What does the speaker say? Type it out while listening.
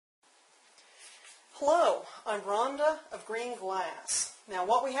Hello, I'm Rhonda of Green Glass. Now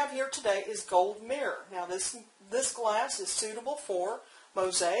what we have here today is gold mirror. Now this glass is suitable for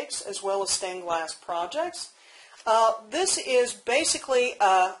mosaics as well as stained glass projects. This is basically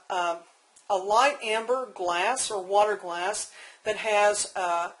a light amber glass or water glass that has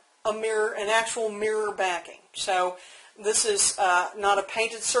a mirror, an actual mirror backing. So this is not a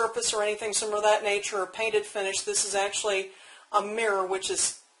painted surface or anything similar to that nature or painted finish. This is actually a mirror, which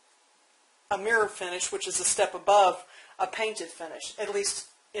is a mirror finish, which is a step above a painted finish. At least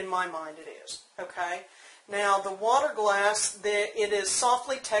in my mind it is. Okay. Now the water glass, it is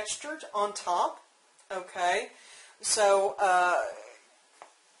softly textured on top. Okay. So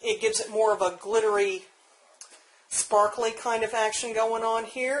it gives it more of a glittery, sparkly kind of action going on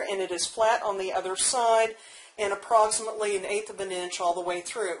here, and it is flat on the other side and approximately 1/8 of an inch all the way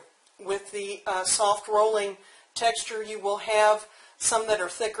through. With the soft rolling texture, you will have some that are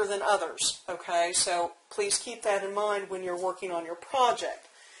thicker than others. Okay, so please keep that in mind when you're working on your project.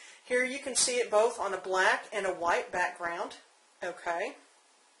 Here you can see it both on a black and a white background. Okay.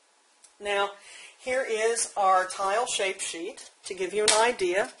 Now, here is our tile shape sheet to give you an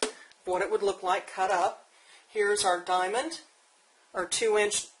idea of what it would look like cut up. Here's our diamond, our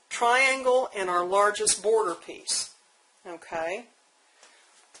 2-inch triangle, and our largest border piece. Okay.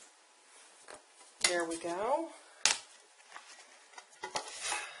 There we go.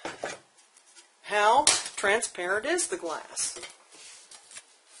 How transparent is the glass?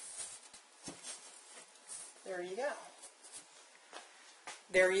 There you go.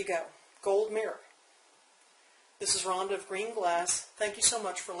 There you go. Gold mirror. This is Rhonda of Green Glass. Thank you so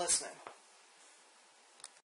much for listening.